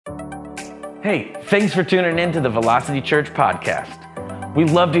Hey, thanks for tuning in to the Velocity Church podcast. We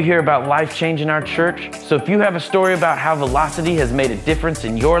love to hear about life change in our church, so if you have a story about how Velocity has made a difference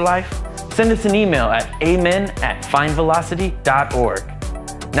in your life, send us an email at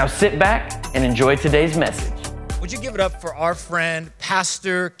amen@findvelocity.org. Now sit back and enjoy today's message. Would you give it up for our friend,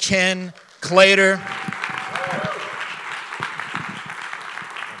 Pastor Ken Clater?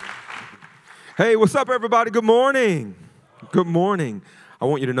 Hey, what's up, everybody? Good morning. Good morning. I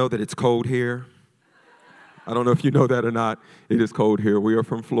want you to know that it's cold here. I don't know if you know that or not. It is cold here. We are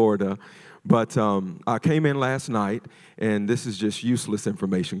from Florida. But I came in last night, and this is just useless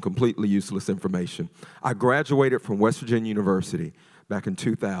information, completely useless information. I graduated from West Virginia University back in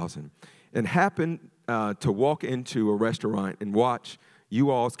 2000 and happened to walk into a restaurant and watch you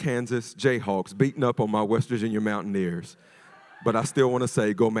all's Kansas Jayhawks beating up on my West Virginia Mountaineers. But I still want to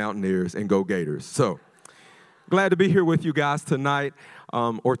say go Mountaineers and go Gators. So glad to be here with you guys tonight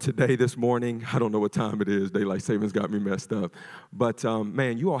or today, this morning. I don't know what time it is. Daylight savings got me messed up. But,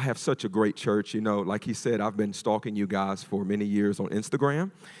 man, you all have such a great church. You know, like he said, I've been stalking you guys for many years on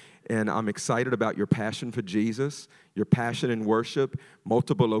Instagram. And I'm excited about your passion for Jesus, your passion in worship,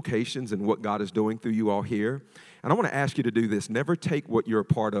 multiple locations, and what God is doing through you all here. And I want to ask you to do this. Never take what you're a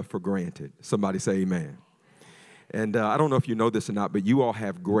part of for granted. Somebody say amen. And I don't know if you know this or not, but you all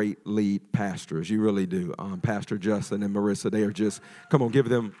have great lead pastors. You really do. Pastor Justin and Marissa, they are just, come on, give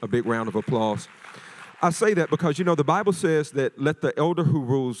them a big round of applause. I say that because, you know, the Bible says that let the elder who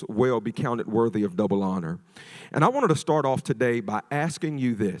rules well be counted worthy of double honor. And I wanted to start off today by asking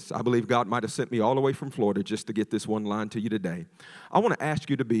you this. I believe God might have sent me all the way from Florida just to get this one line to you today. I want to ask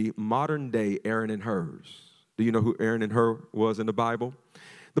you to be modern day Aaron and Hurs. Do you know who Aaron and Hur was in the Bible?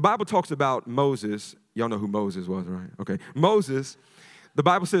 The Bible talks about Moses. Y'all know who Moses was, right? Okay. Moses, the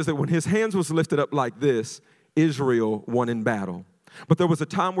Bible says that when his hands was lifted up like this, Israel won in battle. But there was a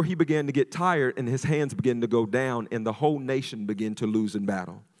time where he began to get tired and his hands began to go down and the whole nation began to lose in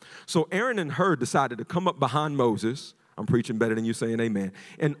battle. So Aaron and Hur decided to come up behind Moses. I'm preaching better than you saying amen.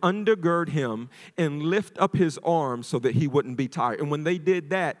 And undergird him and lift up his arms so that he wouldn't be tired. And when they did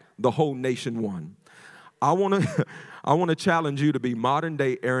that, the whole nation won. I want to challenge you to be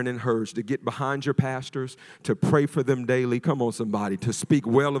modern-day Aaron and Hurs, to get behind your pastors, to pray for them daily. Come on, somebody. To speak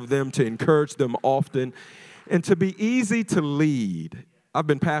well of them, to encourage them often, and to be easy to lead. I've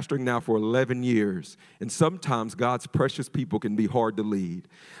been pastoring now for 11 years, and sometimes God's precious people can be hard to lead.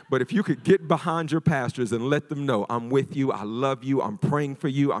 But if you could get behind your pastors and let them know, I'm with you, I love you, I'm praying for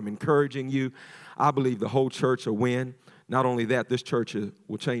you, I'm encouraging you, I believe the whole church will win. Not only that, this church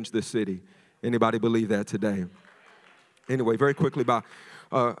will change this city. Anybody believe that today? Anyway, very quickly, by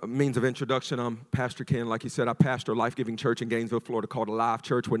means of introduction, I'm Pastor Ken. Like he said, I pastor a life-giving church in Gainesville, Florida called Alive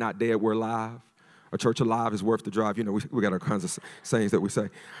Church. We're not dead, we're alive. A church alive is worth the drive. You know, we got all kinds of sayings that we say.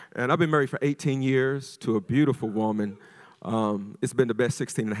 And I've been married for 18 years to a beautiful woman. It's been the best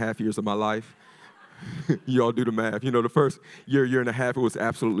 16 and a half years of my life. You all do the math. You know, the first year and a half, it was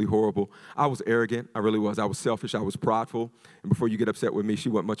absolutely horrible. I was arrogant. I really was. I was selfish. I was prideful. And before you get upset with me, she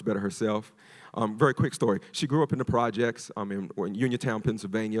wasn't much better herself. Very quick story. She grew up in the projects in Uniontown,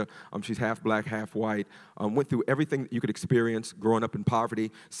 Pennsylvania. She's half black, half white. Went through everything that you could experience growing up in poverty,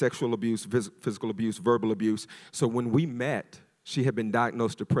 sexual abuse, physical abuse, verbal abuse. So when we met, she had been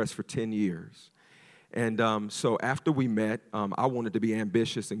diagnosed depressed for 10 years. And so after we met, I wanted to be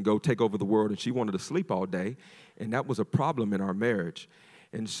ambitious and go take over the world, and she wanted to sleep all day, and that was a problem in our marriage.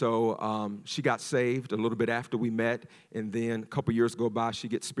 And so she got saved a little bit after we met, and then a couple years go by, she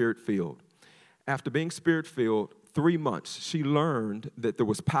gets spirit-filled. After being spirit-filled, 3 months, she learned that there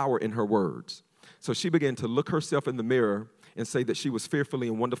was power in her words. So she began to look herself in the mirror and say that she was fearfully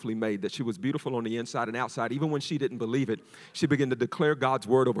and wonderfully made, that she was beautiful on the inside and outside. Even when she didn't believe it, she began to declare God's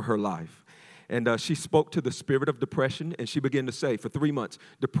word over her life. And she spoke to the spirit of depression, and she began to say, for 3 months,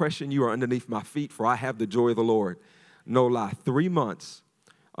 depression, you are underneath my feet, for I have the joy of the Lord. No lie, 3 months,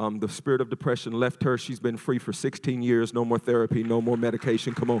 the spirit of depression left her. She's been free for 16 years, no more therapy, no more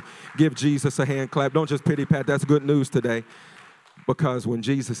medication. Come on, give Jesus a hand clap. Don't just pity pat. That's good news today. Because when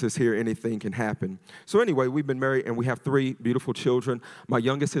Jesus is here, anything can happen. So anyway, we've been married, and we have 3 beautiful children. My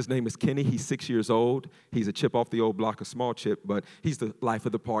youngest, his name is Kenny. He's 6 years old. He's a chip off the old block, a small chip, but he's the life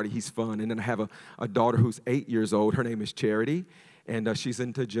of the party. He's fun. And then I have a daughter who's 8 years old. Her name is Charity, and she's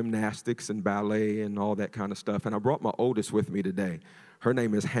into gymnastics and ballet and all that kind of stuff. And I brought my oldest with me today. Her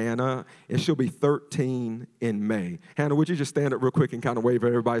name is Hannah, and she'll be 13 in May. Hannah, would you just stand up real quick and kind of wave at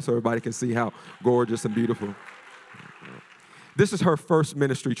everybody so everybody can see how gorgeous and beautiful? This is her first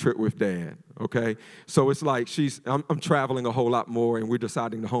ministry trip with Dad, okay? So it's like I'm traveling a whole lot more, and we're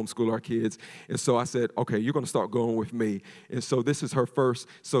deciding to homeschool our kids. And so I said, okay, you're going to start going with me. And so this is her first.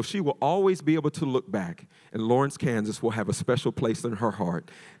 So she will always be able to look back, and Lawrence, Kansas will have a special place in her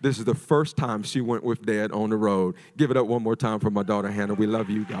heart. This is the first time she went with Dad on the road. Give it up one more time for my daughter, Hannah. We love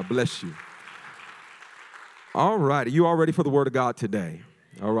you. God bless you. All right, are you all ready for the Word of God today?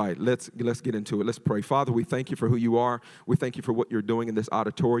 All right, let's get into it. Let's pray. Father, we thank you for who you are. We thank you for what you're doing in this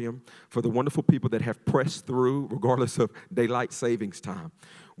auditorium, for the wonderful people that have pressed through regardless of daylight savings time.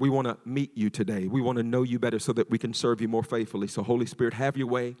 We want to meet you today. We want to know you better so that we can serve you more faithfully. So Holy Spirit, have your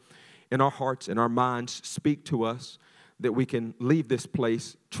way in our hearts and our minds. Speak to us that we can leave this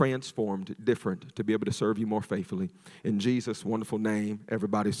place transformed, different, to be able to serve you more faithfully. In Jesus' wonderful name,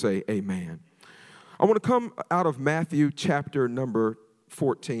 everybody say amen. I want to come out of Matthew chapter number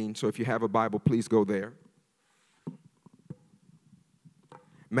 14. So if you have a Bible, please go there.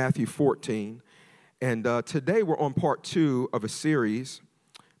 Matthew 14. And today we're on part 2 of a series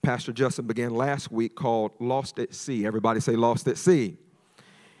Pastor Justin began last week called Lost at Sea. Everybody say Lost at Sea.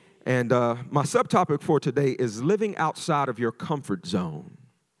 And my subtopic for today is living outside of your comfort zone.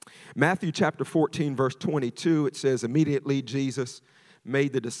 Matthew chapter 14, verse 22, it says, immediately Jesus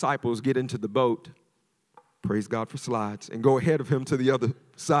made the disciples get into the boat. Praise God for slides. And go ahead of him to the other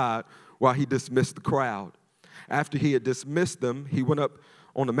side while he dismissed the crowd. After he had dismissed them, he went up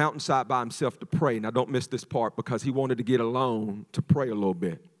on the mountainside by himself to pray. Now, don't miss this part because he wanted to get alone to pray a little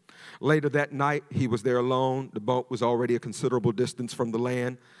bit. Later that night, he was there alone. The boat was already a considerable distance from the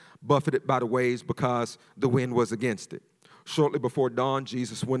land, buffeted by the waves because the wind was against it. Shortly before dawn,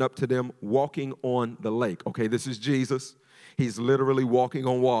 Jesus went up to them walking on the lake. Okay, this is Jesus. He's literally walking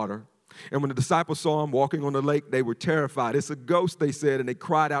on water. And when the disciples saw him walking on the lake, they were terrified. It's a ghost, they said, and they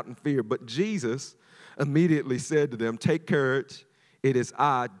cried out in fear. But Jesus immediately said to them, take courage, it is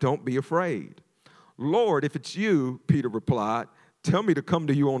I, don't be afraid. Lord, if it's you, Peter replied, tell me to come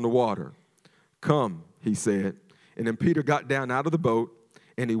to you on the water. Come, he said. And then Peter got down out of the boat,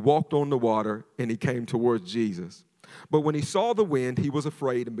 and he walked on the water, and he came towards Jesus. But when he saw the wind, he was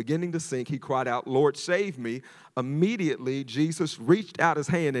afraid, and beginning to sink, he cried out, Lord, save me. Immediately, Jesus reached out his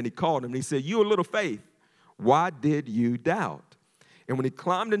hand, and he called him, and he said, you of little faith, why did you doubt? And when he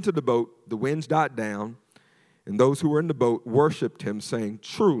climbed into the boat, the winds died down, and those who were in the boat worshiped him, saying,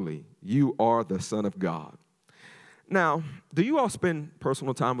 truly, you are the Son of God. Now, do you all spend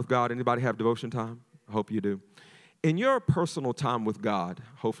personal time with God? Anybody have devotion time? I hope you do. In your personal time with God,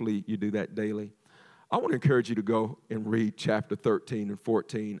 hopefully you do that daily, I want to encourage you to go and read chapter 13 and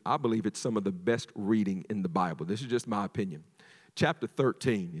 14. I believe it's some of the best reading in the Bible. This is just my opinion. Chapter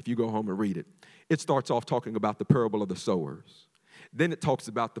 13, if you go home and read it, it starts off talking about the parable of the sowers. Then it talks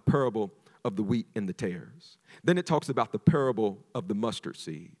about the parable of the wheat and the tares. Then it talks about the parable of the mustard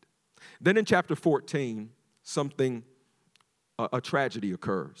seed. Then in chapter 14, a tragedy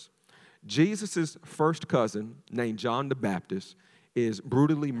occurs. Jesus' first cousin, named John the Baptist, is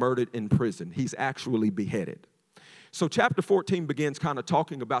brutally murdered in prison. He's actually beheaded. So chapter 14 begins kind of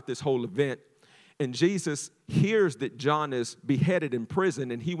talking about this whole event, and Jesus hears that John is beheaded in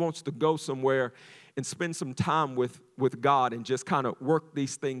prison, and he wants to go somewhere and spend some time with God and just kind of work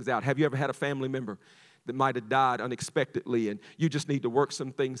these things out. Have you ever had a family member that might have died unexpectedly, and you just need to work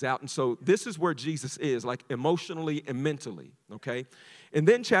some things out? And so this is where Jesus is, like emotionally and mentally, okay? And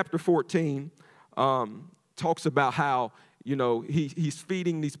then chapter 14 talks about how, you know, he's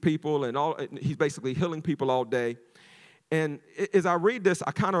feeding these people and he's basically healing people all day. And as I read this,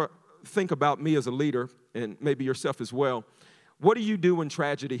 I kind of think about me as a leader, and maybe yourself as well. What do you do when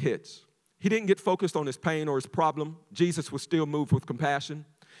tragedy hits? He didn't get focused on his pain or his problem. Jesus was still moved with compassion.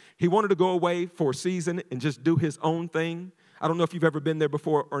 He wanted to go away for a season and just do his own thing. I don't know if you've ever been there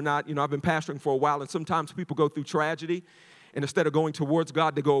before or not. You know, I've been pastoring for a while, and sometimes people go through tragedy, and instead of going towards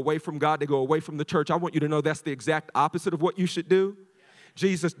God, they go away from God, they go away from the church. I want you to know that's the exact opposite of what you should do.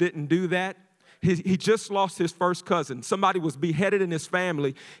 Jesus didn't do that. He just lost his first cousin. Somebody was beheaded in his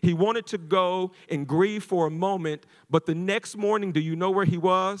family. He wanted to go and grieve for a moment, but the next morning, do you know where he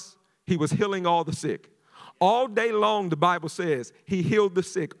was? He was healing all the sick. All day long, the Bible says, he healed the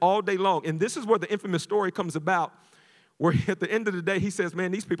sick all day long. And this is where the infamous story comes about, where at the end of the day, he says,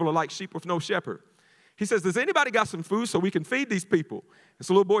 man, these people are like sheep with no shepherd. He says, does anybody got some food so we can feed these people?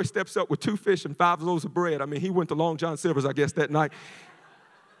 This little boy steps up with 2 fish and 5 loaves of bread. I mean, he went to Long John Silver's, I guess, that night.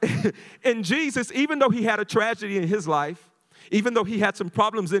 And Jesus, even though he had a tragedy in his life, even though he had some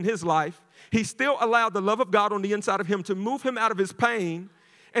problems in his life, he still allowed the love of God on the inside of him to move him out of his pain.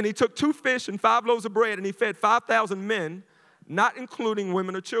 And he took 2 fish and 5 loaves of bread, and he fed 5,000 men, not including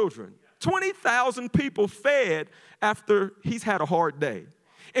women or children. 20,000 people fed after he's had a hard day.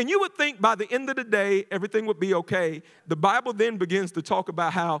 And you would think by the end of the day, everything would be okay. The Bible then begins to talk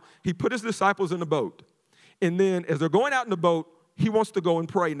about how he put his disciples in the boat. And then as they're going out in the boat, he wants to go and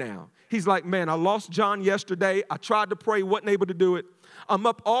pray now. He's like, man, I lost John yesterday. I tried to pray, wasn't able to do it. I'm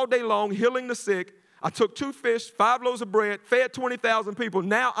up all day long healing the sick. I took 2 fish, 5 loaves of bread, fed 20,000 people.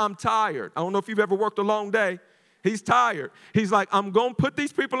 Now I'm tired. I don't know if you've ever worked a long day. He's tired. He's like, I'm going to put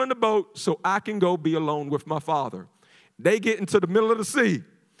these people in the boat so I can go be alone with my Father. They get into the middle of the sea,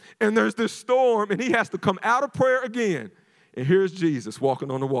 and there's this storm, and he has to come out of prayer again. And here's Jesus walking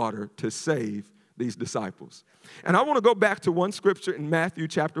on the water to save these disciples. And I want to go back to one scripture in Matthew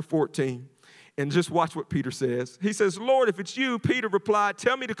chapter 14 and just watch what Peter says. He says, Lord, if it's you, Peter replied,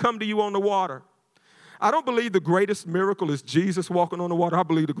 tell me to come to you on the water. I don't believe the greatest miracle is Jesus walking on the water. I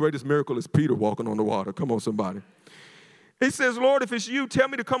believe the greatest miracle is Peter walking on the water. Come on, somebody. He says, Lord, if it's you, tell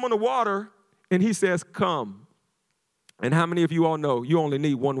me to come on the water. And he says, come. And how many of you all know you only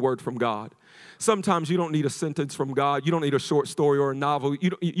need one word from God? Sometimes you don't need a sentence from God. You don't need a short story or a novel.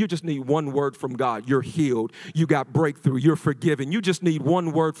 You just need one word from God. You're healed. You got breakthrough. You're forgiven. You just need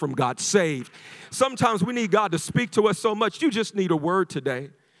one word from God. Saved. Sometimes we need God to speak to us so much. You just need a word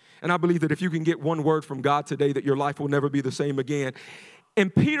today. And I believe that if you can get one word from God today, that your life will never be the same again.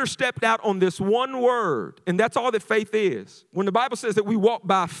 And Peter stepped out on this one word, and that's all that faith is. When the Bible says that we walk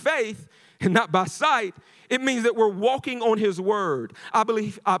by faith and not by sight, it means that we're walking on his word. I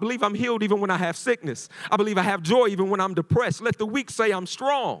believe I'm healed even when I have sickness. I believe I have joy even when I'm depressed. Let the weak say I'm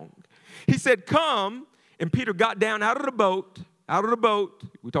strong. He said, come, and Peter got down out of the boat.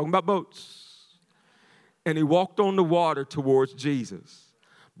 We're talking about boats. And he walked on the water towards Jesus.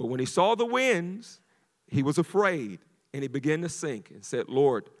 But when he saw the winds, he was afraid, and he began to sink and said,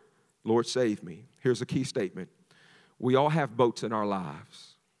 Lord, save me. Here's a key statement. We all have boats in our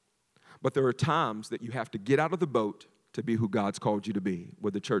lives, but there are times that you have to get out of the boat to be who God's called you to be.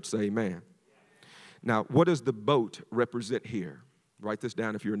 Would the church say amen? Now, what does the boat represent here? Write this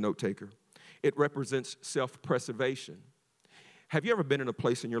down if you're a note taker. It represents self-preservation. Have you ever been in a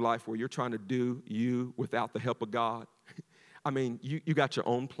place in your life where you're trying to do you without the help of God? I mean, you got your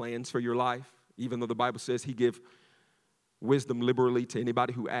own plans for your life, even though the Bible says he give wisdom liberally to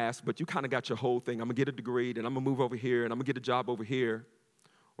anybody who asks, but you kind of got your whole thing. I'm going to get a degree, and I'm going to move over here, and I'm going to get a job over here.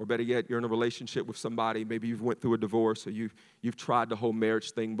 Or better yet, you're in a relationship with somebody. Maybe you've went through a divorce, or you've tried the whole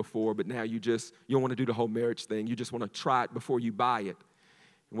marriage thing before, but now you don't want to do the whole marriage thing. You just want to try it before you buy it.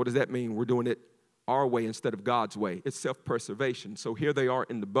 And what does that mean? We're doing it our way instead of God's way. It's self-preservation. So here they are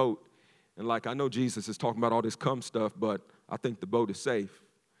in the boat, and like I know Jesus is talking about all this come stuff, but I think the boat is safe.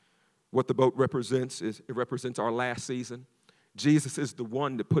 What the boat represents is it represents our last season. Jesus is the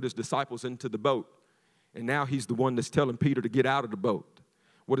one that put his disciples into the boat. And now he's the one that's telling Peter to get out of the boat.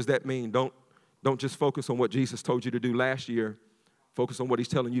 What does that mean? Don't just focus on what Jesus told you to do last year. Focus on what he's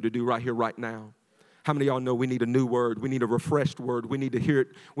telling you to do right here, right now. How many of y'all know we need a new word? We need a refreshed word. We need to hear it.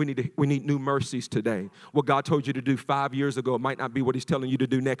 We need new mercies today. What God told you to do 5 years ago might not be what he's telling you to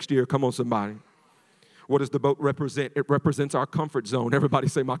do next year. Come on, somebody. What does the boat represent? It represents our comfort zone. Everybody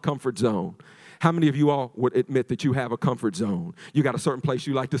say my comfort zone. How many of you all would admit that you have a comfort zone? You got a certain place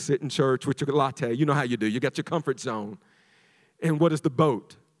you like to sit in church with your latte. You know how you do. You got your comfort zone. And what is the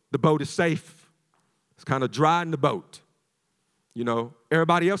boat? The boat is safe. It's kind of dry in the boat. You know,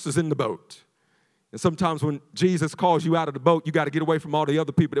 everybody else is in the boat. And sometimes when Jesus calls you out of the boat, you got to get away from all the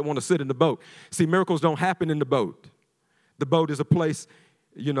other people that want to sit in the boat. See, miracles don't happen in the boat. The boat is a place,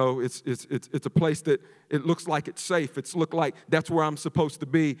 you know, it's a place that it looks like it's safe. It's look like that's where I'm supposed to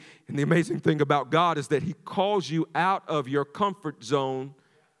be. And the amazing thing about God is that he calls you out of your comfort zone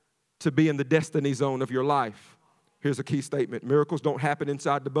to be in the destiny zone of your life. Here's a key statement. Miracles don't happen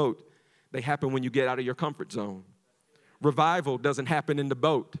inside the boat. They happen when you get out of your comfort zone. Revival doesn't happen in the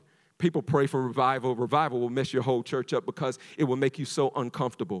boat. People pray for revival. Revival will mess your whole church up because it will make you so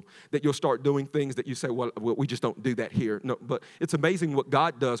uncomfortable that you'll start doing things that you say, well, we just don't do that here. No, but it's amazing what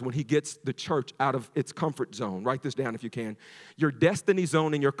God does when he gets the church out of its comfort zone. Write this down if you can. Your destiny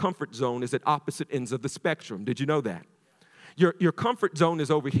zone and your comfort zone is at opposite ends of the spectrum. Did you know that? Your comfort zone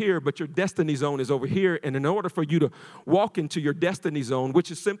is over here, but your destiny zone is over here. And in order for you to walk into your destiny zone,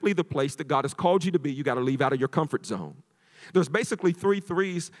 which is simply the place that God has called you to be, you got to leave out of your comfort zone. There's basically 3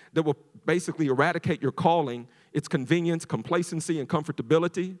 threes that will basically eradicate your calling. It's convenience, complacency, and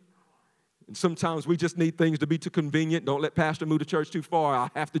comfortability. And sometimes we just need things to be too convenient. Don't let pastor move the church too far.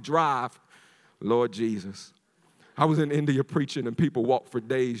 I have to drive. Lord Jesus. I was in India preaching, and people walked for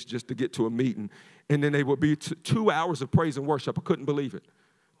days just to get to a meeting. And then they would be 2 hours of praise and worship. I couldn't believe it.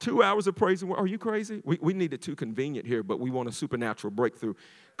 2 hours of praise and worship. Are you crazy? We need it too convenient here, but we want a supernatural breakthrough.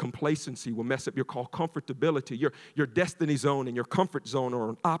 Complacency will mess up your call. Comfortability, your destiny zone and your comfort zone are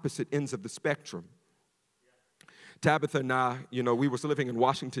on opposite ends of the spectrum. Tabitha and I, we were living in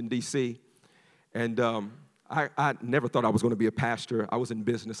Washington, D.C., and I never thought I was going to be a pastor. I was in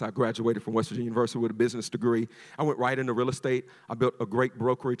business. I graduated from West Virginia University with a business degree. I went right into real estate. I built a great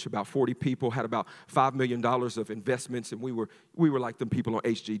brokerage, about 40 people, had about $5 million of investments, and we were like them people on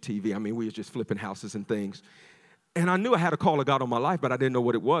HGTV. I mean, we were just flipping houses and things. And I knew I had a call of God on my life, but I didn't know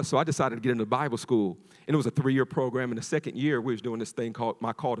what it was, so I decided to get into Bible school. And it was a 3-year program. In the second year, we was doing this thing called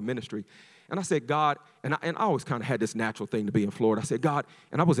My Call to Ministry. And I said, God, and I always kind of had this natural thing to be in Florida. I said, God,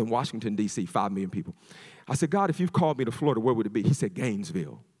 and I was in Washington, D.C., 5 million people. I said, God, if you've called me to Florida, where would it be? He said,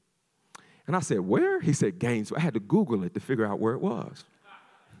 Gainesville. And I said, where? He said, Gainesville. I had to Google it to figure out where it was.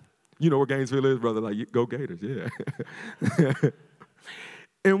 You know where Gainesville is, brother? Like, go Gators, yeah.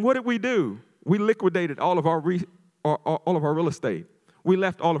 And what did we do? We liquidated all of our real estate. We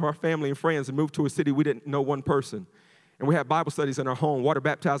left all of our family and friends and moved to a city we didn't know one person. And we had Bible studies in our home, water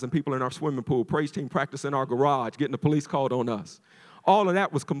baptizing people in our swimming pool, praise team practice in our garage, getting the police called on us. All of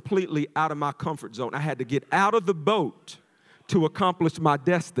that was completely out of my comfort zone. I had to get out of the boat to accomplish my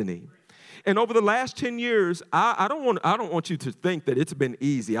destiny. And over the last 10 years, I don't want you to think that it's been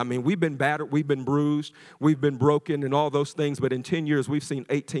easy. I mean, we've been battered, we've been bruised, we've been broken and all those things. But in 10 years, we've seen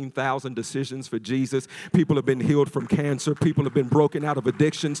 18,000 decisions for Jesus. People have been healed from cancer. People have been broken out of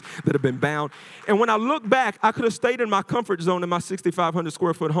addictions that have been bound. And when I look back, I could have stayed in my comfort zone in my 6,500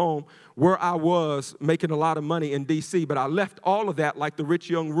 square foot home where I was making a lot of money in D.C. But I left all of that like the rich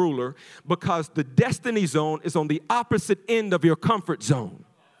young ruler because the destiny zone is on the opposite end of your comfort zone.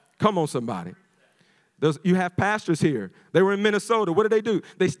 Come on, somebody. You have pastors here. They were in Minnesota. What did they do?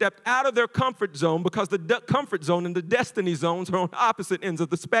 They stepped out of their comfort zone because the comfort zone and the destiny zones are on opposite ends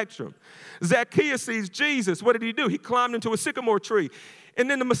of the spectrum. Zacchaeus sees Jesus. What did he do? He climbed into a sycamore tree. And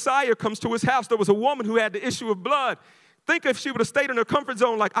then the Messiah comes to his house. There was a woman who had the issue of blood. Think if she would have stayed in her comfort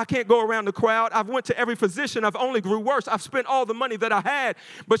zone, like, I can't go around the crowd. I've went to every physician. I've only grew worse. I've spent all the money that I had.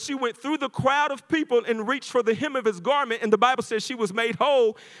 But she went through the crowd of people and reached for the hem of his garment. And the Bible says she was made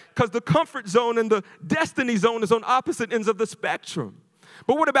whole because the comfort zone and the destiny zone is on opposite ends of the spectrum.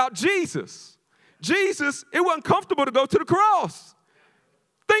 But what about Jesus? Jesus, it wasn't comfortable to go to the cross.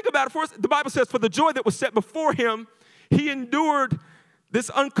 Think about it for us. The Bible says for the joy that was set before him, he endured this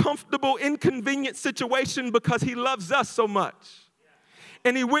uncomfortable, inconvenient situation because he loves us so much.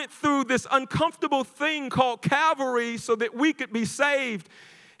 And he went through this uncomfortable thing called Calvary so that we could be saved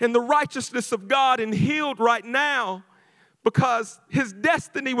in the righteousness of God and healed right now because his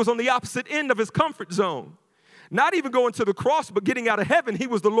destiny was on the opposite end of his comfort zone. Not even going to the cross, but getting out of heaven. He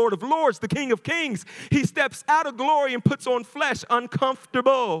was the Lord of Lords, the King of Kings. He steps out of glory and puts on flesh,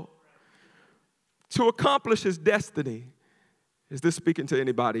 uncomfortable, to accomplish his destiny. Is this speaking to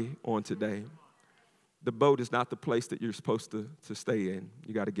anybody on today? The boat is not the place that you're supposed to stay in.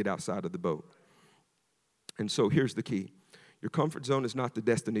 You got to get outside of the boat. And so here's the key. Your comfort zone is not the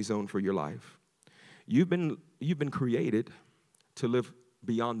destiny zone for your life. You've been created to live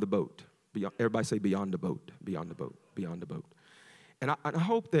beyond the boat. Everybody say beyond the boat, beyond the boat, beyond the boat. And I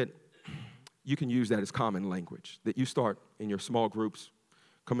hope that you can use that as common language, that you start in your small groups,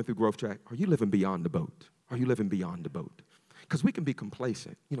 coming through Growth Track. Are you living beyond the boat? Are you living beyond the boat? Because we can be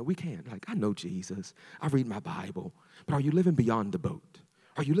complacent. We can. Like, I know Jesus. I read my Bible. But are you living beyond the boat?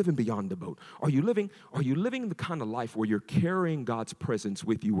 Are you living beyond the boat? Are you living the kind of life where you're carrying God's presence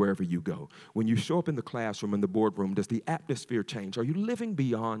with you wherever you go? When you show up in the classroom, in the boardroom, does the atmosphere change? Are you living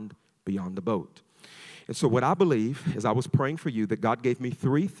beyond the boat? And so what I believe, as I was praying for you, that God gave me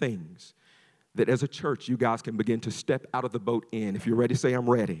 3 things that as a church, you guys can begin to step out of the boat in. If you're ready, say, I'm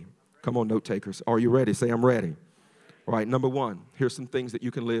ready. Come on, note takers. Are you ready? Say, I'm ready. All right, number 1, here's some things that you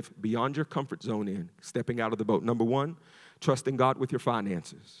can live beyond your comfort zone in, stepping out of the boat. Number 1, trusting God with your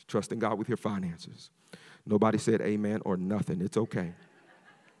finances. Trusting God with your finances. Nobody said amen or nothing. It's okay.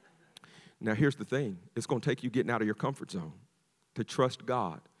 Now, here's the thing. It's going to take you getting out of your comfort zone to trust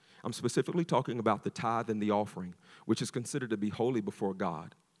God. I'm specifically talking about the tithe and the offering, which is considered to be holy before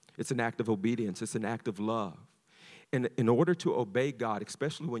God. It's an act of obedience. It's an act of love. And in order to obey God,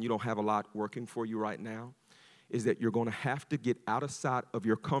 especially when you don't have a lot working for you right now, is that you're going to have to get out of sight of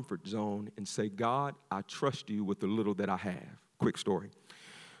your comfort zone and say, God, I trust you with the little that I have. Quick story.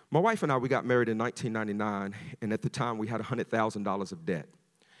 My wife and I, we got married in 1999, and at the time we had $100,000 of debt.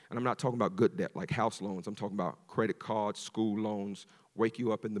 And I'm not talking about good debt like house loans. I'm talking about credit cards, school loans, wake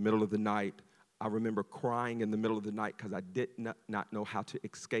you up in the middle of the night. I remember crying in the middle of the night because I did not know how to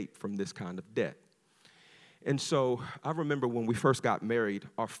escape from this kind of debt. And so I remember when we first got married,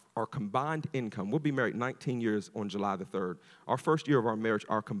 our combined income, we'll be married 19 years on July the 3rd. Our first year of our marriage,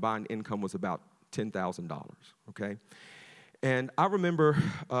 our combined income was about $10,000, okay? And I remember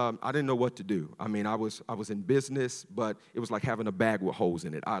I didn't know what to do. I mean, I was in business, but it was like having a bag with holes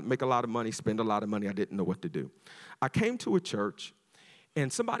in it. I'd make a lot of money, spend a lot of money. I didn't know what to do. I came to a church,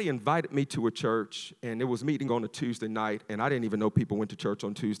 and somebody invited me to a church, and it was meeting on a Tuesday night, and I didn't even know people went to church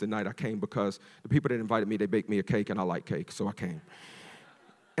on Tuesday night. I came because the people that invited me, they baked me a cake, and I like cake, so I came.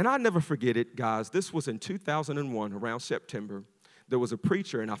 And I'll never forget it, guys. This was in 2001, around September. There was a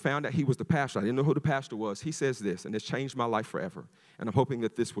preacher, and I found out he was the pastor. I didn't know who the pastor was. He says this, and it's changed my life forever, and I'm hoping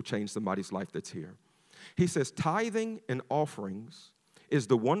that this will change somebody's life that's here. He says, tithing and offerings is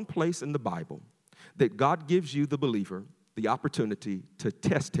the one place in the Bible that God gives you, the believer, the opportunity to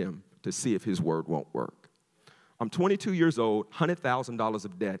test him to see if his word won't work. I'm 22 years old, $100,000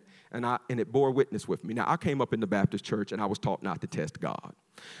 of debt, and it bore witness with me. Now, I came up in the Baptist church, and I was taught not to test God.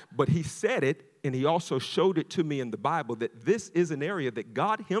 But he said it, and he also showed it to me in the Bible that this is an area that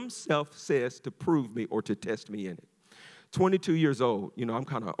God himself says to prove me or to test me in it. 22 years old, you know, I'm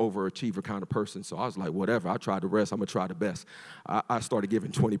kind of overachiever kind of person, so I was like, whatever, I tried the rest, I'm going to try the best. I started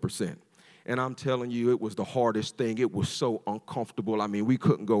giving 20%. And I'm telling you, it was the hardest thing. It was so uncomfortable. I mean, we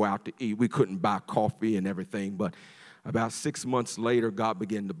couldn't go out to eat. We couldn't buy coffee and everything. But about 6 months later, God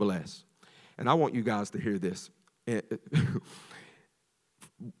began to bless. And I want you guys to hear this.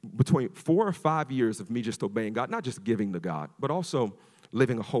 Between 4 or 5 years of me just obeying God, not just giving to God, but also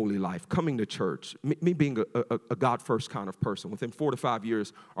living a holy life, coming to church, me being a God-first kind of person. Within 4 to 5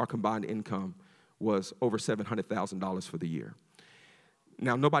 years, our combined income was over $700,000 for the year.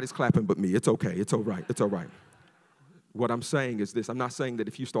 Now, nobody's clapping but me. It's okay. It's all right. It's all right. What I'm saying is this. I'm not saying that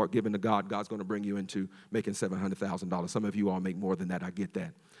if you start giving to God, God's going to bring you into making $700,000. Some of you all make more than that. I get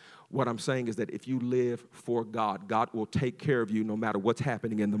that. What I'm saying is that if you live for God, God will take care of you no matter what's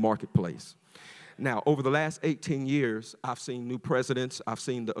happening in the marketplace. Now, over the last 18 years, I've seen new presidents. I've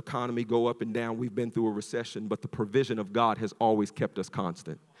seen the economy go up and down. We've been through a recession, but the provision of God has always kept us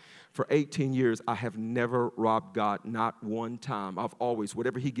constant. For 18 years, I have never robbed God, not one time. I've always,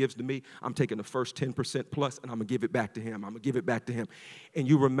 whatever he gives to me, I'm taking the first 10% plus, and I'm going to give it back to him. I'm going to give it back to him. And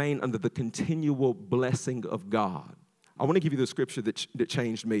you remain under the continual blessing of God. I want to give you the scripture that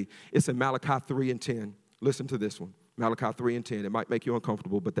changed me. It's in Malachi 3:10. Listen to this one. Malachi 3:10. It might make you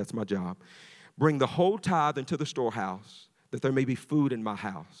uncomfortable, but that's my job. Bring the whole tithe into the storehouse, that there may be food in my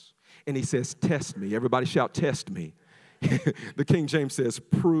house. And he says, test me. Everybody shout, test me. The King James says,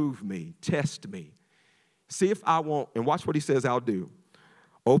 prove me, test me. See if I won't, and watch what he says I'll do.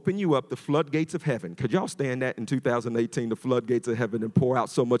 Open you up the floodgates of heaven. Could y'all stand that in 2018, the floodgates of heaven, and pour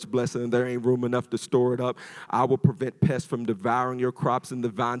out so much blessing and there ain't room enough to store it up? I will prevent pests from devouring your crops, and the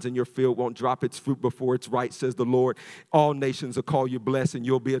vines in your field won't drop its fruit before it's right, says the Lord. All nations will call you blessed, and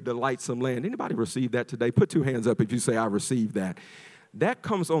you'll be a delightsome land. Anybody receive that today? Put 2 hands up if you say, I received that. That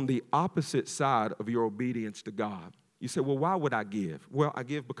comes on the opposite side of your obedience to God. You say, well, why would I give? Well, I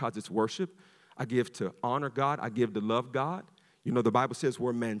give because it's worship. I give to honor God. I give to love God. You know, the Bible says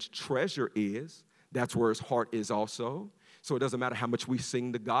where man's treasure is, that's where his heart is also. So it doesn't matter how much we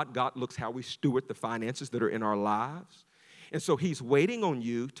sing to God. God looks how we steward the finances that are in our lives. And so he's waiting on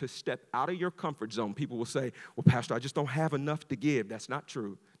you to step out of your comfort zone. People will say, well, Pastor, I just don't have enough to give. That's not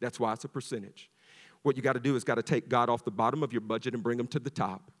true. That's why it's a percentage. What you got to do is got to take God off the bottom of your budget and bring him to the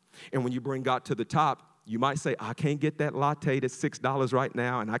top. And when you bring God to the top, you might say, I can't get that latte that's $6 right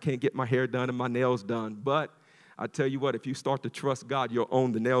now, and I can't get my hair done and my nails done. But I tell you what, if you start to trust God, you'll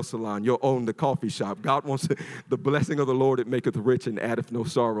own the nail salon. You'll own the coffee shop. God wants the blessing of the Lord that maketh rich and addeth no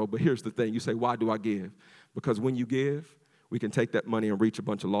sorrow. But here's the thing. You say, why do I give? Because when you give, we can take that money and reach a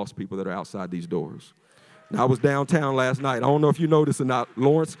bunch of lost people that are outside these doors. Now, I was downtown last night. I don't know if you noticed or not.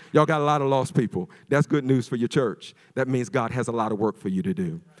 Lawrence, y'all got a lot of lost people. That's good news for your church. That means God has a lot of work for you to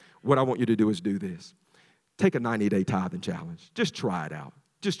do. What I want you to do is do this. Take a 90-day tithing challenge. Just try it out.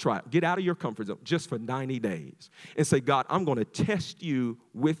 Just try it. Get out of your comfort zone just for 90 days and say, God, I'm going to test you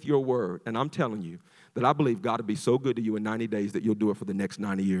with your word. And I'm telling you that I believe God will be so good to you in 90 days that you'll do it for the next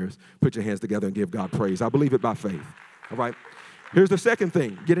 90 years. Put your hands together and give God praise. I believe it by faith. All right. Here's the second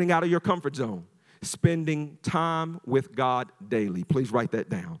thing, getting out of your comfort zone, spending time with God daily. Please write that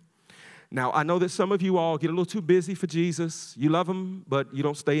down. Now, I know that some of you all get a little too busy for Jesus. You love him, but you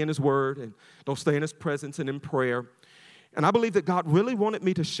don't stay in his word and don't stay in his presence and in prayer. And I believe that God really wanted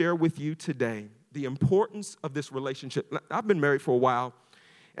me to share with you today the importance of this relationship. I've been married for a while,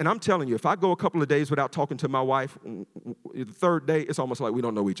 and I'm telling you, if I go a couple of days without talking to my wife, the third day, it's almost like we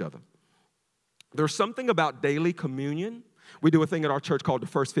don't know each other. There's something about daily communion. We do a thing at our church called the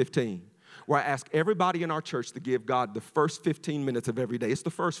First 15, where I ask everybody in our church to give God the first 15 minutes of every day. It's the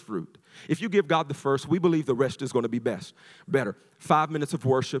first fruit. If you give God the first, we believe the rest is going to be better. 5 minutes of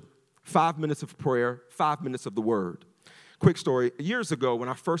worship, 5 minutes of prayer, 5 minutes of the Word. Quick story. Years ago, when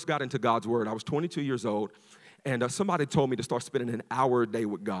I first got into God's Word, I was 22 years old, and somebody told me to start spending an hour a day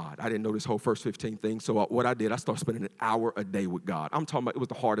with God. I didn't know this whole first 15 things, so what I did, I started spending an hour a day with God. I'm talking about it was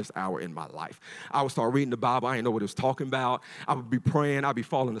the hardest hour in my life. I would start reading the Bible. I didn't know what it was talking about. I would be praying. I'd be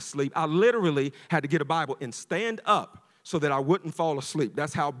falling asleep. I literally had to get a Bible and stand up so that I wouldn't fall asleep.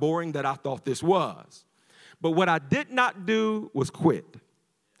 That's how boring that I thought this was. But what I did not do was quit.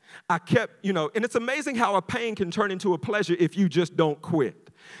 I kept, and it's amazing how a pain can turn into a pleasure if you just don't quit.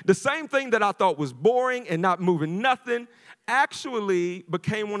 The same thing that I thought was boring and not moving nothing actually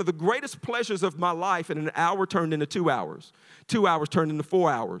became one of the greatest pleasures of my life, and an hour turned into 2 hours. 2 hours turned into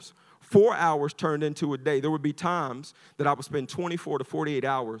 4 hours. 4 hours turned into a day. There would be times that I would spend 24 to 48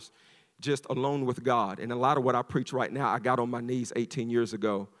 hours just alone with God. And a lot of what I preach right now, I got on my knees 18 years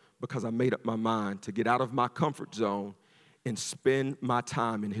ago because I made up my mind to get out of my comfort zone and spend my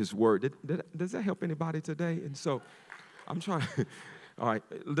time in His Word. Does that help anybody today? And so I'm trying. All right,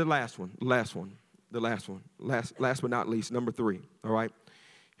 last but not least, number 3, all right?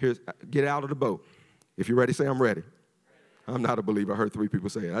 Get out of the boat. If you're ready, say I'm ready. I'm not a believer. I heard 3 people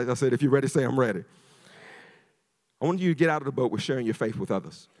say it. I said, if you're ready, say I'm ready. I want you to get out of the boat with sharing your faith with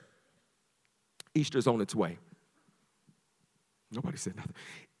others. Easter's on its way. Nobody said nothing.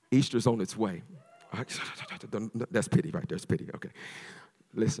 Easter's on its way. That's pity right there. That's pity. Okay.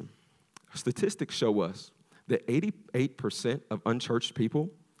 Listen, statistics show us that 88% of unchurched people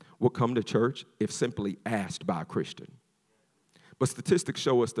will come to church if simply asked by a Christian. But statistics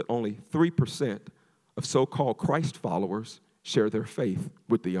show us that only 3% of so-called Christ followers share their faith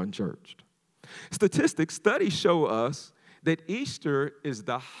with the unchurched. Studies show us that Easter is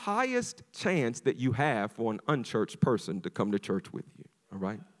the highest chance that you have for an unchurched person to come to church with you, all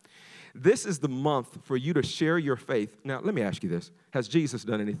right? This is the month for you to share your faith. Now, let me ask you this. Has Jesus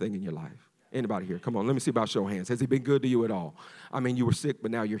done anything in your life? Anybody here? Come on, let me see about show of hands. Has He been good to you at all? I mean, you were sick,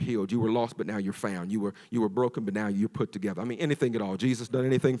 but now you're healed. You were lost, but now you're found. You were broken, but now you're put together. I mean, anything at all. Jesus done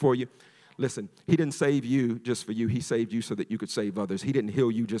anything for you? Listen, He didn't save you just for you. He saved you so that you could save others. He didn't heal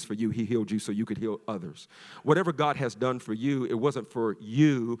you just for you. He healed you so you could heal others. Whatever God has done for you, it wasn't for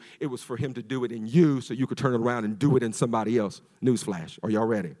you. It was for Him to do it in you so you could turn it around and do it in somebody else. Newsflash. Are y'all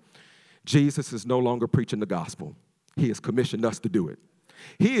ready? Jesus is no longer preaching the gospel. He has commissioned us to do it.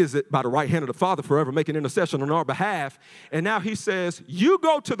 He is by the right hand of the Father forever making intercession on our behalf. And now He says, you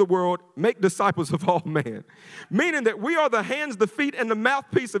go to the world, make disciples of all men. Meaning that we are the hands, the feet, and the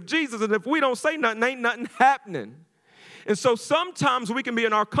mouthpiece of Jesus. And if we don't say nothing, ain't nothing happening. And so sometimes we can be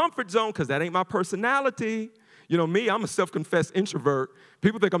in our comfort zone because that ain't my personality. You know me, I'm a self-confessed introvert.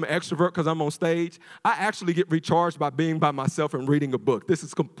 People think I'm an extrovert because I'm on stage. I actually get recharged by being by myself and reading a book. This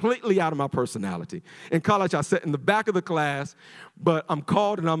is completely out of my personality. In college, I sat in the back of the class, but I'm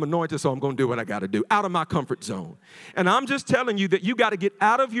called and I'm anointed, so I'm going to do what I got to do, out of my comfort zone. And I'm just telling you that you got to get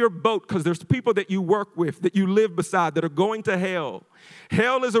out of your boat because there's people that you work with, that you live beside, that are going to hell.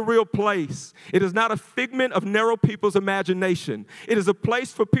 Hell is a real place. It is not a figment of narrow people's imagination. It is a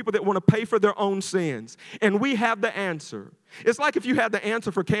place for people that want to pay for their own sins. And we have the answer. It's like if you had the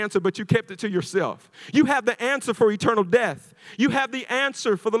answer for cancer, but you kept it to yourself. You have the answer for eternal death. You have the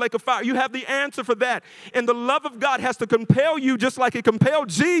answer for the lake of fire. You have the answer for that. And the love of God has to compel you just like it compelled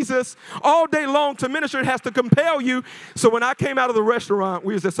Jesus all day long to minister. It has to compel you. So when I came out of the restaurant,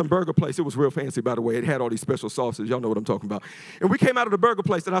 we was at some burger place. It was real fancy, by the way. It had all these special sauces. Y'all know what I'm talking about. And we came out of the burger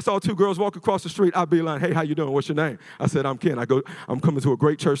place, and I saw 2 girls walk across the street. I'd be like, hey, how you doing? What's your name? I said, I'm Ken. I'm coming to a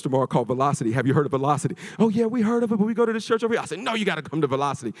great church tomorrow called Velocity. Have you heard of Velocity? Oh, yeah, we heard of it, but we go to this church over here. I said, no, you got to come to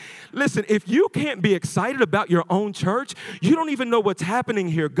Velocity. Listen, if you can't be excited about your own church, you don't even know what's happening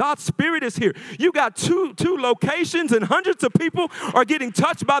here. God's Spirit is here. You got two locations, and hundreds of people are getting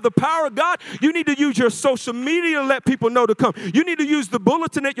touched by the power of God. You need to use your social media to let people know to come. You need to use the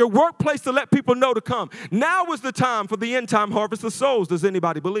bulletin at your workplace to let people know to come. Now is the time for the end-time harvest of souls. Does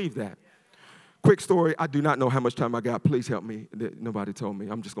anybody believe that? Quick story. I do not know how much time I got. Please help me. Nobody told me.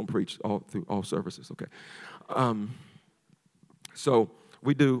 I'm just going to preach through all services, okay? So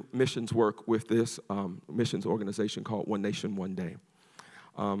we do missions work with this missions organization called One Nation, One Day.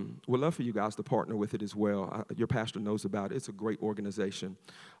 We'd love for you guys to partner with it as well. Your pastor knows about it. It's a great organization.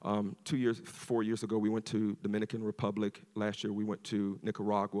 4 years ago, we went to Dominican Republic. Last year, we went to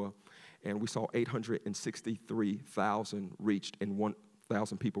Nicaragua, and we saw 863,000 reached in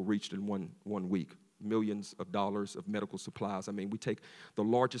 1,000 people reached in one week. Millions of dollars of medical supplies. I mean, we take the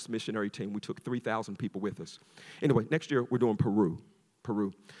largest missionary team. We took 3,000 people with us. Anyway, next year, we're doing Peru.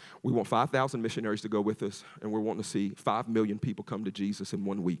 Peru. We want 5,000 missionaries to go with us, and we're wanting to see 5 million people come to Jesus in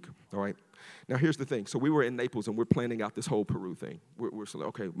 1 week, all right? Now, here's the thing. So we were in Naples, and we're planning out this whole Peru thing. We're saying,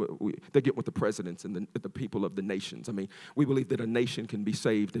 okay, they get with the presidents and the people of the nations. I mean, we believe that a nation can be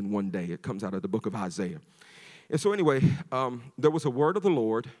saved in 1 day. It comes out of the book of Isaiah. And so anyway, there was a word of the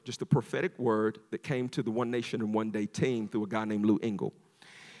Lord, just a prophetic word that came to the One Nation in 1 Day team through a guy named Lou Engle.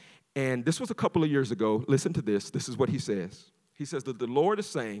 And this was a couple of years ago. Listen to this. This is what he says. He says that the Lord is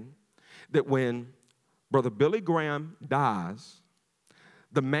saying that when Brother Billy Graham dies,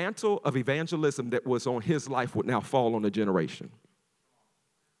 the mantle of evangelism that was on his life would now fall on a generation.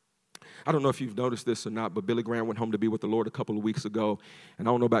 I don't know if you've noticed this or not, but Billy Graham went home to be with the Lord a couple of weeks ago. And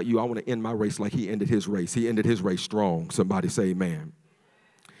I don't know about you, I want to end my race like he ended his race. He ended his race strong. Somebody say amen.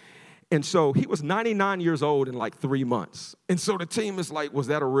 And so he was 99 years old in like 3 months. And so the team is like, was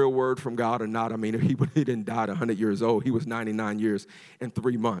that a real word from God or not? I mean, he didn't die at 100 years old. He was 99 years and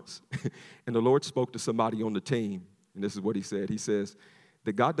 3 months. And the Lord spoke to somebody on the team. And this is what he said. He says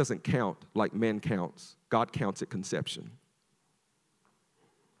that God doesn't count like man counts. God counts at conception.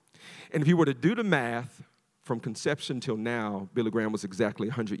 And if you were to do the math from conception till now, Billy Graham was exactly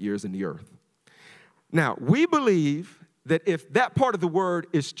 100 years in the earth. Now, we believe that if that part of the word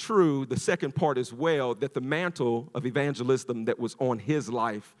is true, the second part as well, that the mantle of evangelism that was on his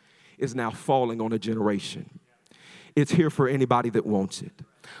life is now falling on a generation. It's here for anybody that wants it.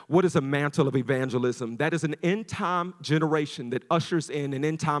 What is a mantle of evangelism? That is an end-time generation that ushers in an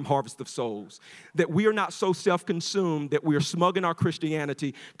end-time harvest of souls. That we are not so self-consumed that we are smug in our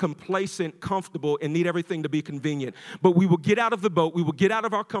Christianity, complacent, comfortable, and need everything to be convenient. But we will get out of the boat, we will get out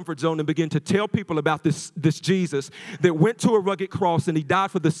of our comfort zone and begin to tell people about this Jesus that went to a rugged cross and he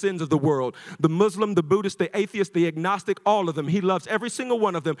died for the sins of the world. The Muslim, the Buddhist, the atheist, the agnostic, all of them. He loves every single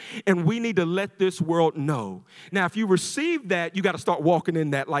one of them, and we need to let this world know. Now, if you receive that, you got to start walking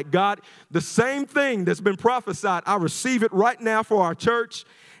in that. Like, God, the same thing that's been prophesied, I receive it right now for our church,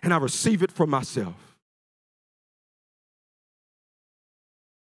 and I receive it for myself.